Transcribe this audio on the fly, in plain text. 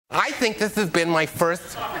I think this has been my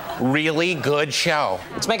first really good show.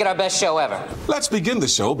 Let's make it our best show ever. Let's begin the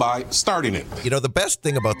show by starting it. You know, the best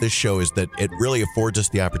thing about this show is that it really affords us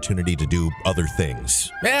the opportunity to do other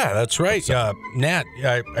things. Yeah, that's right. Nat,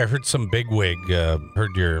 I heard some bigwig,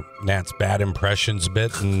 heard your Nat's Bad Impressions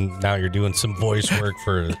bit, and now you're doing some voice work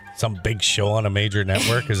for some big show on a major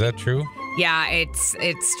network. Is that true? Yeah, it's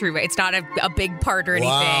true. It's not a big part or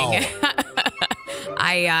anything. Wow.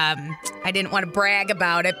 I didn't want to brag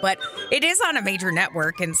about it, but it is on a major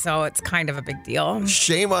network, and so it's kind of a big deal.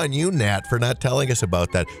 Shame on you, Nat, for not telling us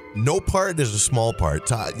about that. No part is a small part.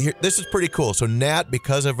 This is pretty cool. So Nat,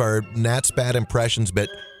 because of our Nat's Bad Impressions bit,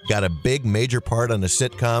 got a big major part on a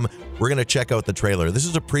sitcom. We're going to check out the trailer. This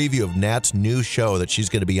is a preview of Nat's new show that she's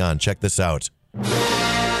going to be on. Check this out.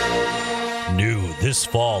 New this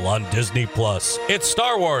fall on Disney Plus. It's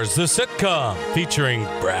Star Wars, the sitcom, featuring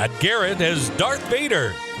Brad Garrett as Darth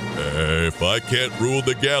Vader. If I can't rule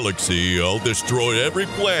the galaxy, I'll destroy every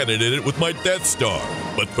planet in it with my Death Star.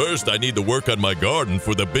 But first, I need to work on my garden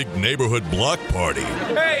for the big neighborhood block party.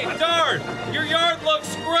 Hey, Darth, your yard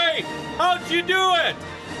looks great. How'd you do it?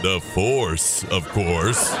 The Force, of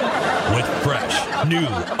course. With fresh, new,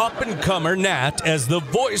 up-and-comer Nat as the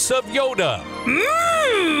voice of Yoda.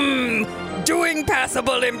 Doing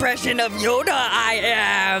passable impression of Yoda, I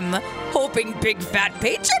am. Hoping big fat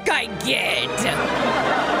paycheck I get.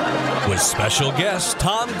 With special guest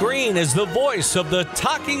Tom Green as the voice of the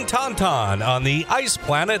talking Tauntaun on the ice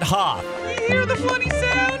planet Hoth. You hear the funny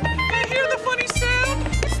sound? I hear the funny sound.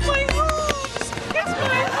 It's my hooves. It's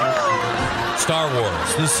my hooves. Star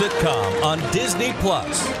Wars, the sitcom on Disney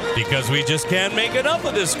Plus. Because we just can't make enough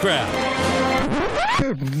of this crap.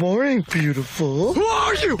 Good morning, beautiful. Who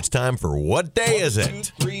are you? It's time for What Day Is It? 1,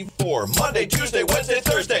 2, 3, 4. Monday, Tuesday, Wednesday,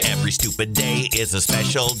 Thursday. Every stupid day is a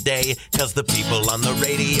special day, 'cause the people on the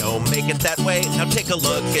radio make it that way. Now take a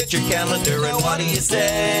look at your calendar and what do you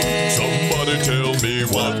say? Somebody tell me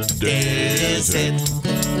what day is it?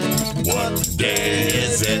 What day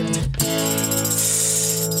is it?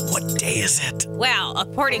 What day is it? Well,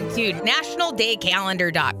 according to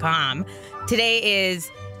nationaldaycalendar.com, today is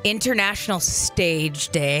International Stage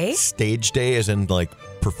Day. Stage Day as in like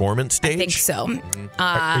performance stage? I think so.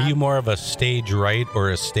 Are you more of a stage right or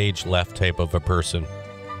a stage left type of a person?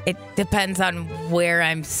 It depends on where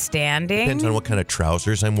I'm standing. Depends on what kind of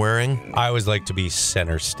trousers I'm wearing. I always like to be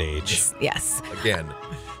center stage. Yes. Again.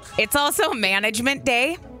 It's also Management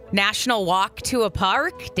Day. National Walk to a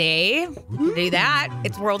Park Day. Do that.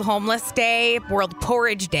 It's World Homeless Day, World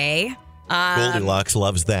Porridge Day. Goldilocks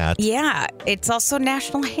loves that. Yeah. It's also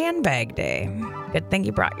National Handbag Day. Good thing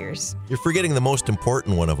you brought yours. You're forgetting the most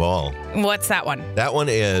important one of all. What's that one? That one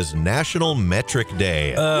is National Metric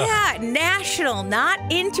Day. Yeah, national, not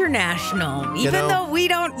international. Even though we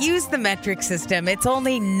don't use the metric system, it's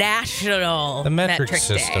only national. The metric Day.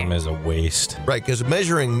 system is a waste. Right, because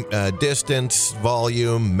measuring distance,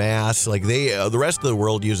 volume, mass, like the rest of the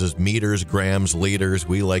world uses meters, grams, liters.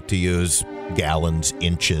 We like to use gallons,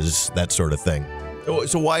 inches, that sort of thing.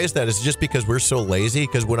 So why is that? Is it just because we're so lazy?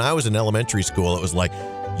 Because when I was in elementary school, it was like,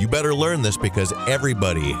 you better learn this because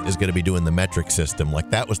everybody is going to be doing the metric system.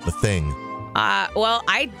 Like that was the thing. Well,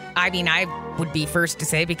 I mean, I would be first to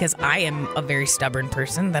say, because I am a very stubborn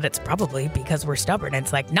person, that it's probably because we're stubborn.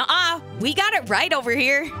 It's like, nah, we got it right over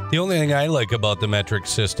here. The only thing I like about the metric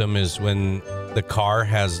system is when the car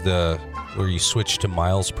has where you switch to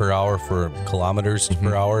miles per hour for kilometers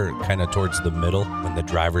per hour, kind of towards the middle. When the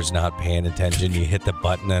driver's not paying attention, you hit the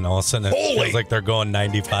button and all of a sudden it feels like they're going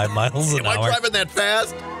 95 miles an hour. Am I driving that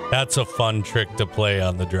fast? That's a fun trick to play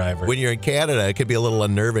on the driver. When you're in Canada, it could be a little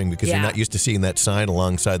unnerving because you're not used to seeing that sign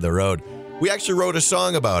alongside the road. We actually wrote a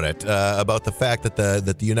song about it, about the fact that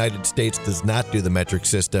the United States does not do the metric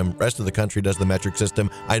system. The rest of the country does the metric system.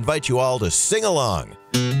 I invite you all to sing along.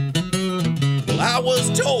 I was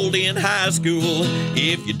told in high school,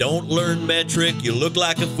 if you don't learn metric, you look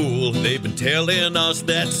like a fool. They've been telling us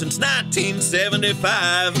that since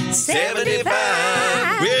 1975. 75!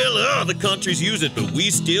 Well, other countries use it, but we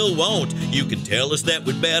still won't. You can tell us that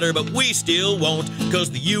we'd better, but we still won't. 'Cause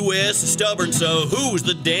the U.S. is stubborn, so who's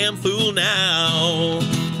the damn fool now?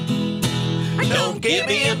 Don't give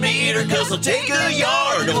me a meter, 'cause I'll take a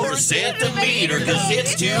yard, or a centimeter, 'cause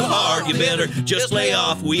it's too hard. You better just lay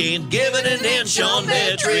off, we ain't giving an inch on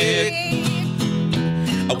metric.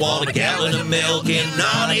 I want a gallon of milk and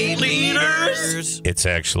not 8 liters. It's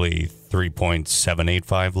actually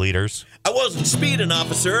 3.785 liters. I wasn't speeding,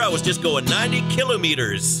 officer, I was just going 90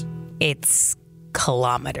 kilometers. It's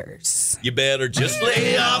kilometers. You better just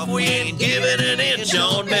lay off, we ain't giving an inch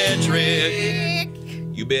on metric.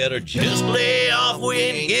 You better just lay off, we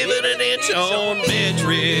ain't giving an inch on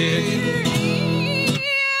metric.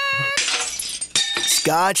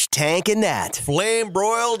 Scotch, Tank, and Nat. Flame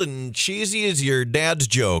broiled and cheesy as your dad's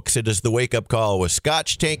jokes. It is the wake-up call with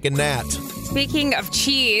Scotch, Tank, and Nat. Speaking of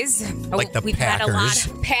cheese, Like the we've had a lot Packers.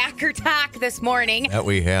 of Packer talk this morning. That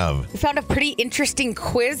we have. We found a pretty interesting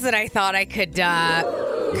quiz that I thought I could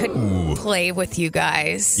play with you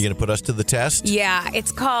guys. You going to put us to the test? Yeah,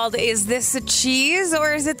 it's called Is This a Cheese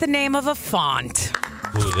or Is It the Name of a Font?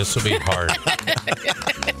 Ooh, this will be hard.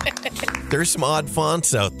 There's some odd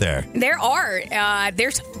fonts out there. There are.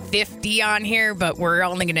 There's 50 on here, but we're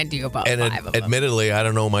only going to do about 5 of them. Admittedly, I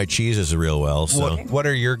don't know my cheeses real well. So What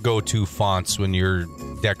are your go-to fonts when you're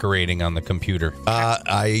decorating on the computer?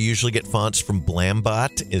 I usually get fonts from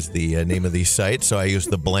Blambot is the name of the site. So I use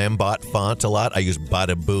the Blambot font a lot. I use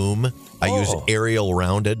Bada Boom. I use Arial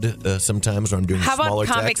Rounded sometimes when I'm doing How smaller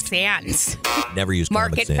about Comic text. Sans? Never use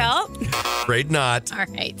Comic Sans. Market Felt? Afraid not. All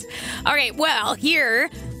right. Well, here,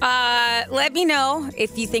 let me know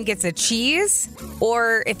if you think it's a cheese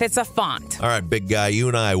or if it's a font. All right, big guy, you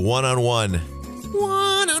and I, one-on-one.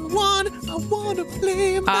 One-on-one, I want to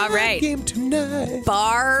play my game tonight.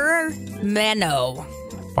 Barmeno.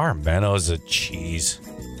 Barmeno is a cheese.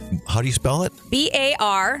 How do you spell it?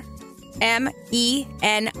 Barmeno.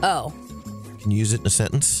 Can you use it in a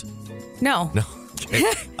sentence? No. No.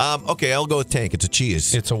 Okay, I'll go with Tank. It's a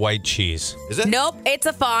cheese. It's a white cheese. Is it? Nope, it's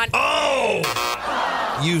a font. Oh!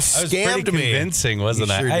 You That was scammed pretty me. convincing, wasn't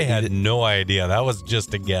You I? sure I did. had no idea. That was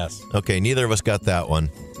just a guess. Okay, neither of us got that one.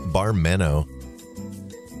 Barmeno.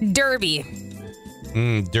 Derby.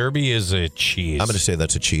 Derby is a cheese. I'm going to say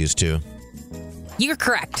that's a cheese, too. You're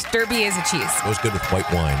correct. Derby is a cheese. It was good with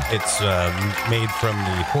white wine. It's made from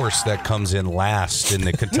the horse that comes in last in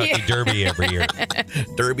the Kentucky Derby every year.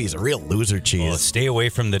 Derby's a real loser cheese. Well, stay away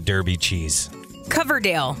from the Derby cheese.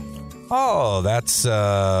 Coverdale. Oh, that's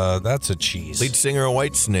a cheese. Lead singer of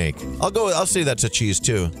Whitesnake. I'll say that's a cheese,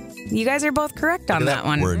 too. You guys are both correct on Look at that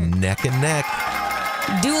one. We're neck and neck.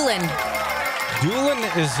 Doolin. Doolin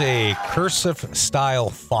is a cursive style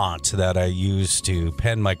font that I use to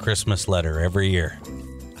pen my Christmas letter every year.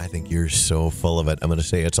 I think you're so full of it. I'm going to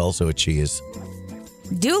say it's also a cheese.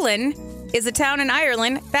 Doolin is a town in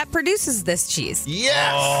Ireland that produces this cheese. Yes!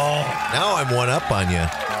 Now I'm one up on you.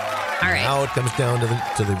 All right. Now it comes down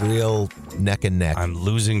to the real neck and neck. I'm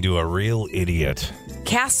losing to a real idiot.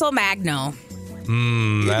 Castle Magno.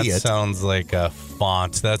 That Idiot. sounds like a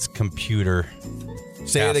font. That's computer.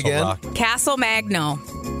 Say it again. Rock. Castle Magno.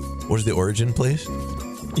 What is the origin, please?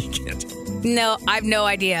 You can't. No, I have no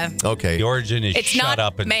idea. Okay. The origin is It's shut not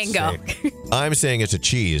up and mango. say. I'm saying it's a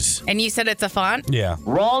cheese. And you said it's a font? Yeah.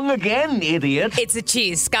 Wrong again, idiot. It's a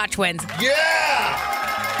cheese. Scotch wins.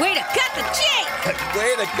 Yeah! Way to cut the cheese!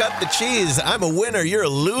 Way to cut the cheese. I'm a winner. You're a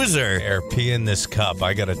loser. Air, pee in this cup.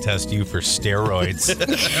 I got to test you for steroids.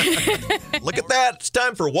 Look at that. It's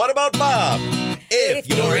time for What About Bob? If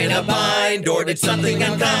you're in a bind or did something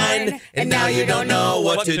unkind, and now you don't know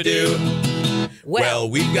what to do, well,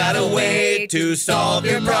 we've got a way to solve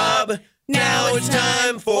your prob. Now it's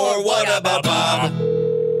time for What About Bob?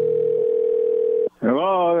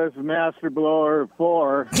 Hello, this is Master Blower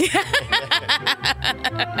 4.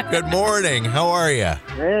 Good morning. How are you?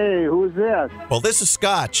 Hey, who's this? Well, this is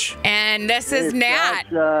Scotch. And this is Nat.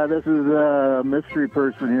 Scotch, this is a mystery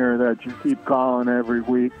person here that you keep calling every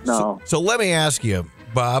week. No. So let me ask you,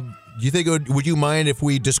 Bob. Do you think would you mind if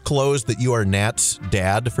we disclosed that you are Nat's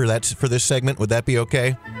dad for this segment? Would that be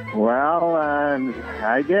okay? Well,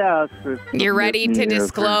 I guess. You're ready to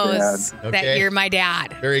disclose Okay. that you're my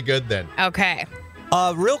dad. Very good then. Okay.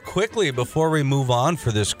 Real quickly, before we move on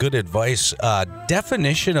for this good advice,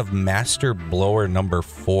 definition of master blower number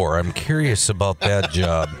 4. I'm curious about that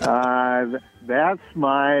job. That's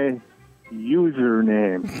my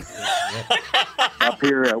username up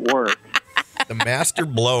here at work. The master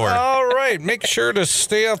blower. All right, make sure to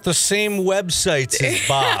stay off the same websites as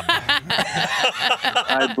Bob.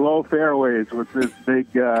 I blow fairways with this big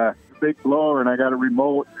blower, and I got a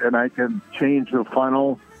remote, and I can change the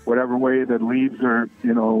funnel whatever way the leaves are,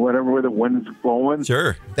 whatever way the wind's blowing.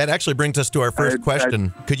 Sure. That actually brings us to our first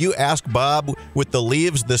question. Could you ask Bob, with the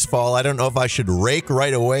leaves this fall, I don't know if I should rake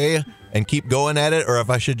right away and keep going at it, or if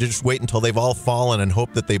I should just wait until they've all fallen and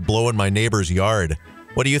hope that they blow in my neighbor's yard.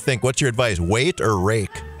 What do you think? What's your advice? Wait or rake?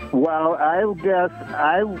 Well, I guess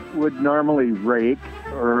I would normally rake,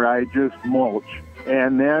 or I just mulch.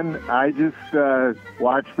 And then I just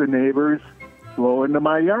watch the neighbors blow into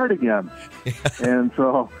my yard again. And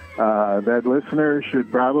so that listener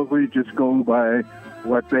should probably just go by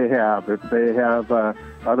what they have. If they have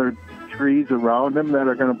other trees around them that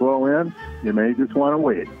are going to blow in, you may just want to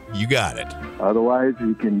wait. You got it. Otherwise,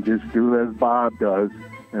 you can just do as Bob does,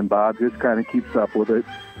 and Bob just kind of keeps up with it.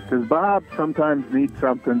 because Bob sometimes needs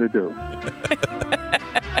something to do.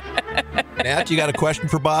 Nat, you got a question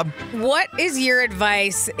for Bob? What is your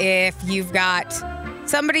advice if you've got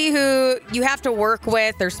somebody who you have to work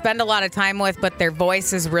with or spend a lot of time with, but their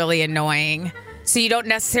voice is really annoying? So you don't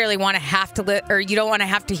necessarily want to have to, or you don't want to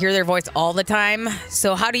have to hear their voice all the time.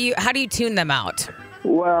 So how do you tune them out?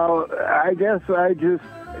 Well, I guess I just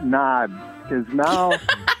nod, because now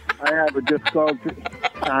I have a difficult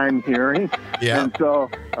time hearing. Yeah. And so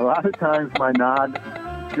a lot of times my nod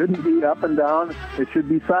shouldn't be up and down. It should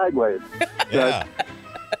be sideways. Yeah.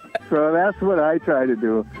 So that's what I try to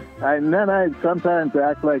do. And then I sometimes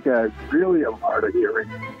act like I really am hard of hearing,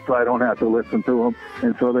 so I don't have to listen to them,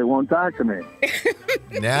 and so they won't talk to me.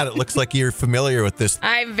 Nat, it looks like you're familiar with this.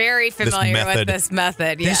 I'm very familiar with this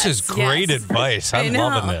method. This is great advice. I'm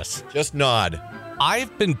loving this. Just nod.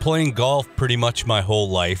 I've been playing golf pretty much my whole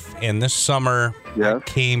life, and this summer I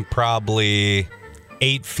came probably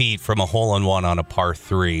 8 feet from a hole-in-one on a par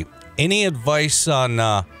 3. Any advice on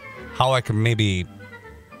how I can maybe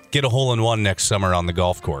get a hole-in-one next summer on the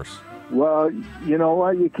golf course? Well, you know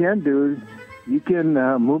what you can do? You can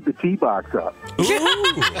move the tee box up. Ooh.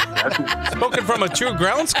 Spoken from a true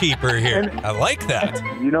groundskeeper here. I like that.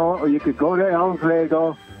 You know, you could go to El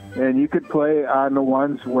Zago, and you could play on the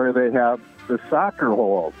ones where they have the soccer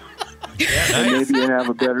holes. And maybe you have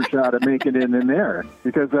a better shot at making it in there,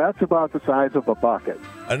 because that's about the size of a bucket.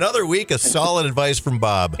 Another week of solid advice from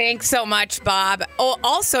Bob. Thanks so much, Bob. Oh,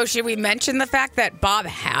 also, should we mention the fact that Bob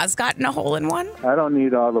has gotten a hole-in-one? I don't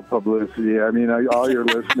need all the publicity. I mean, all your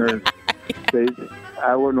listeners,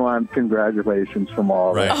 I wouldn't want congratulations from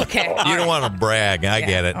all of them. Okay. You don't want to brag. I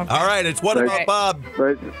get it. Okay. All right. It's What About Bob?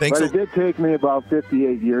 But it did take me about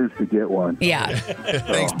 58 years to get one. Yeah.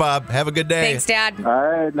 Thanks, Bob. Have a good day. Thanks, Dad. All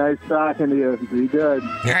right. Nice talking to you. Be good.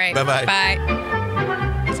 All right. Bye-bye.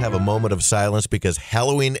 Bye. Let's have a moment of silence because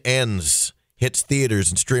Halloween Ends hits theaters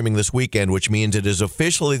and streaming this weekend, which means it is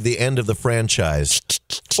officially the end of the franchise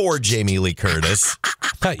for Jamie Lee Curtis. I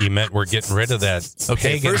thought you meant we're getting rid of that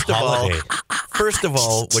pagan holiday. First of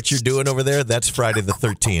all, what you're doing over there, that's Friday the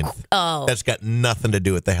 13th. Oh. That's got nothing to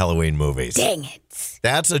do with the Halloween movies. Dang it.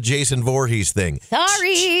 That's a Jason Voorhees thing.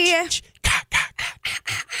 Sorry.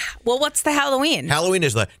 Well, what's the Halloween? Halloween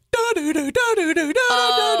is like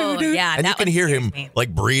Oh, yeah. and you can hear him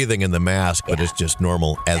like breathing in the mask, but it's just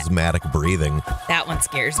normal asthmatic breathing. That one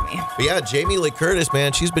scares me. But yeah, Jamie Lee Curtis,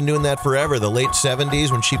 man, she's been doing that forever. The late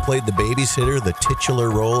 70s when she played the babysitter, the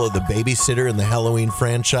titular role of the babysitter in the Halloween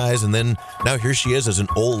franchise. And then now here she is as an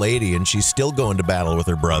old lady, and she's still going to battle with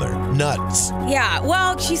her brother. Nuts. Yeah,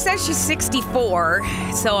 well, she says she's 64,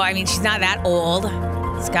 so, I mean, she's not that old.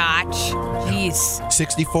 Scotch. Jeez.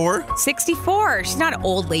 64? 64. She's not an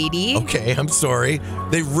old lady. Okay, I'm sorry.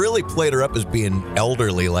 They really played her up as being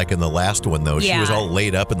elderly like in the last one, though. Yeah. She was all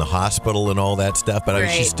laid up in the hospital and all that stuff, but I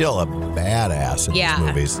mean, she's still a badass in these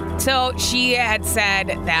movies. So she had said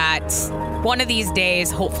that one of these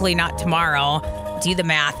days, hopefully not tomorrow, do the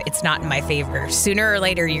math, it's not in my favor. Sooner or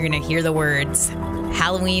later, you're going to hear the words,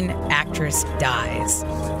 Halloween actress dies.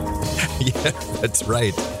 Yeah, that's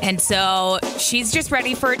right. And so she's just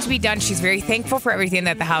ready for it to be done. She's very thankful for everything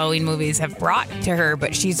that the Halloween movies have brought to her,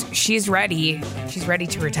 but she's ready. She's ready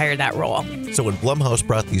to retire that role. So when Blumhouse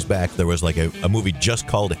brought these back, there was like a movie just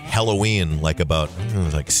called Halloween, like about, it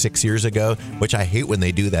was like 6 years ago, which I hate when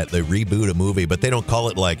they do that. They reboot a movie, but they don't call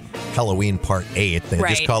it like Halloween Part 8. They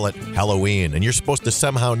just call it Halloween. And you're supposed to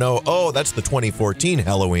somehow know, oh, that's the 2014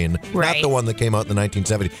 Halloween, not the one that came out in the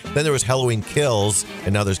 1970s. Then there was Halloween Kills,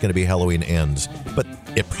 and now there's going to be Halloween Ends. But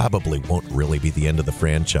it probably won't really be the end of the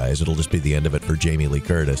franchise. It'll just be the end of it for Jamie Lee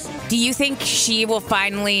Curtis. Do you think she will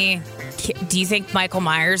finally, do you think Michael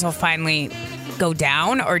Myers will finally go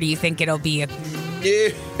down, or do you think it'll be a...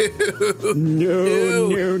 No.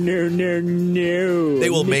 They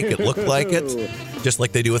will make it look like it, just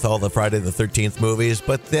like they do with all the Friday the 13th movies,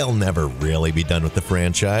 but they'll never really be done with the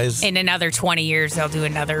franchise. In another 20 years, they'll do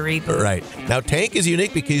another reboot. Right. Now, Tank is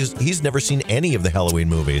unique because he's never seen any of the Halloween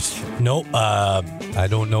movies. Nope. I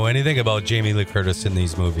don't know anything about Jamie Lee Curtis in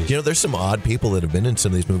these movies. You know, there's some odd people that have been in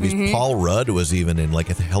some of these movies. Mm-hmm. Paul Rudd was even in like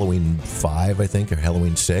Halloween 5, I think, or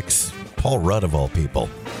Halloween 6. Paul Rudd, of all people.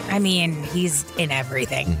 I mean, he's in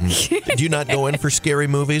everything. Mm-hmm. Do you not go in for scary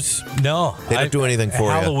movies? No. They don't do anything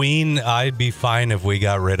for Halloween, I'd be fine if we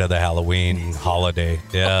got rid of the Halloween holiday.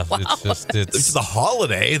 Yeah, Wow. It's the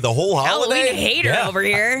holiday, the whole holiday? Halloween hater over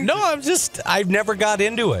here. No, I've never got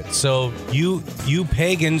into it. So you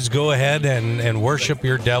pagans go ahead and worship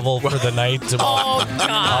your devil for the night. Oh, God.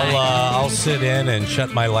 I'll sit in and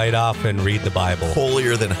shut my light off and read the Bible.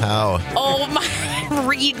 Holier than how. Oh, my.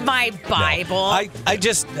 read my Bible.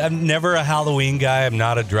 I'm never a Halloween guy. I'm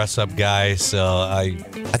not a dress-up guy, so I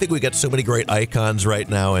think we got so many great icons right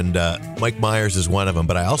now, and Mike Myers is one of them,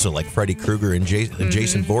 but I also like Freddy Krueger and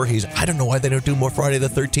Jason Voorhees. I don't know why they don't do more Friday the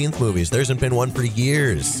 13th movies. There hasn't been one for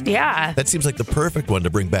years. Yeah. That seems like the perfect one to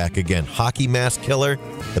bring back again. Hockey mask killer,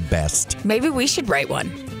 the best. Maybe we should write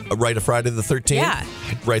one. Write a Friday the 13th? Yeah.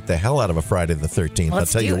 I'd write the hell out of a Friday the 13th.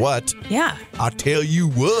 Let's I'll tell do you it. what. Yeah. I'll tell you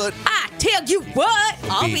what. I tell you what.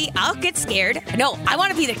 I'll get scared. No, I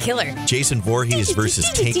want to be the killer. Jason Voorhees versus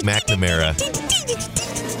Tank McNamara.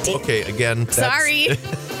 Okay, again. Sorry.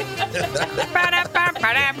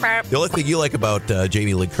 The only thing you like about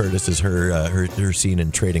Jamie Lee Curtis is her scene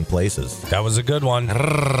in Trading Places. That was a good one.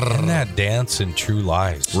 And that dance in True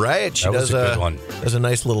Lies. Right. She that does was a good one. Does a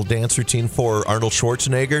nice little dance routine for Arnold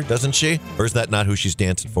Schwarzenegger, doesn't she? Or is that not who she's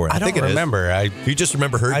dancing for? I think don't it is. remember. You just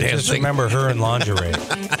remember her dancing. I just remember her in lingerie.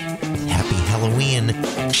 Happy Halloween.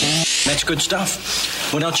 That's good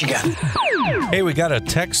stuff. What else you got? Hey, we got a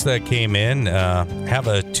text that came in. Have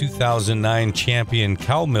a 2009 champion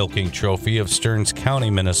cow milking trophy of Stearns County,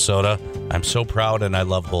 Minnesota. I'm so proud and I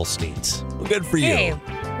love Holsteins. Well, good for you. Hey,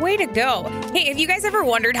 way to go. Hey, have you guys ever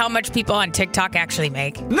wondered how much people on TikTok actually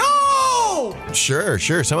make? No! Sure.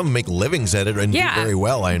 Some of them make livings at it and do very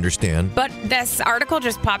well, I understand. But this article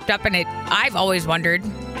just popped up and I've always wondered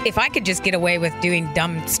if I could just get away with doing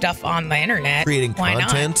dumb stuff on the internet. Creating why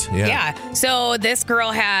content? Not? Yeah. So this girl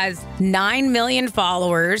has 9 million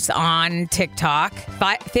followers on TikTok,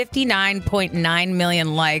 59.9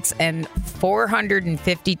 million likes, and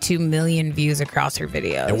 452 million views across her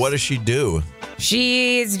videos. And what does she do?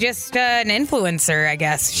 She's just an influencer, I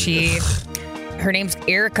guess. Her name's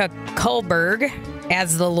Erica Kullberg,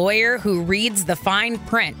 as the lawyer who reads the fine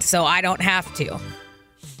print, so I don't have to.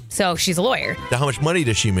 So she's a lawyer. Now, how much money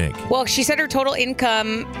does she make? Well, she said her total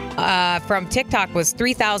income from TikTok was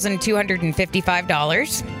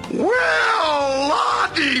 $3,255. Well,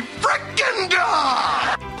 Lottie frickin'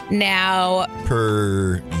 da! Now,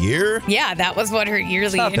 per year? Yeah, that was what her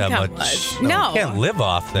yearly Not that income much. was. No. You can't live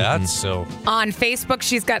off that, so. On Facebook,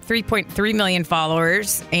 she's got 3.3 million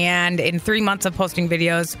followers, and in 3 months of posting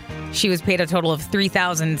videos, she was paid a total of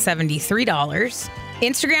 $3,073.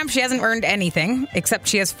 Instagram, she hasn't earned anything, except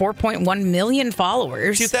she has 4.1 million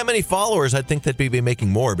followers. If that many followers, I'd think that they'd be making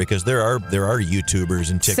more because there are YouTubers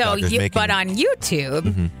and TikTokers making. But on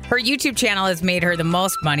YouTube, her YouTube channel has made her the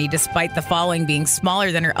most money, despite the following being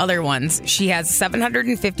smaller than her other ones. She has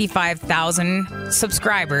 755,000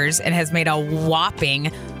 subscribers and has made a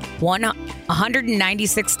whopping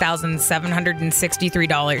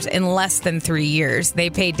 $196,763 in less than 3 years. They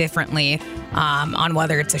pay differently on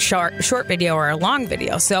whether it's a short video or a long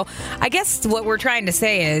video. So I guess what we're trying to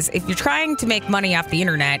say is if you're trying to make money off the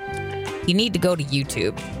internet, you need to go to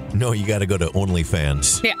YouTube. No, you got to go to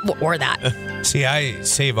OnlyFans. Yeah, or that. See, I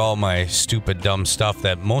save all my stupid, dumb stuff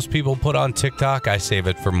that most people put on TikTok. I save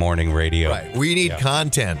it for morning radio. Right. We need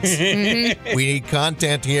content. We need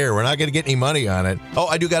content here. We're not going to get any money on it. Oh,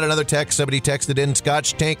 I do got another text. Somebody texted in,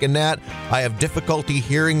 Scotch, Tank, and Nat. I have difficulty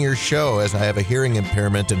hearing your show as I have a hearing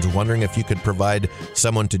impairment and was wondering if you could provide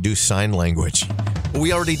someone to do sign language.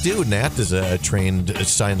 We already do. Nat is a trained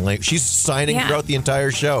sign language. She's signing throughout the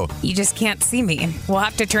entire show. You just can't see me. We'll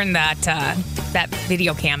have to turn that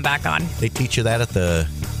video cam back on. They teach you that at the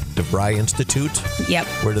DeVry Institute? Yep.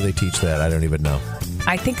 Where do they teach that? I don't even know.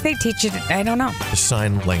 I think they teach it. I don't know. The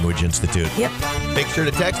Sign Language Institute. Yep. Make sure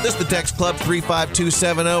to text us, the Text Club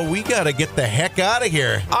 35270. We got to get the heck out of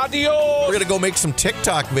here. Adios. We're going to go make some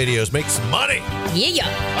TikTok videos, make some money. Yeah.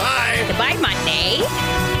 Bye. Goodbye, Monday.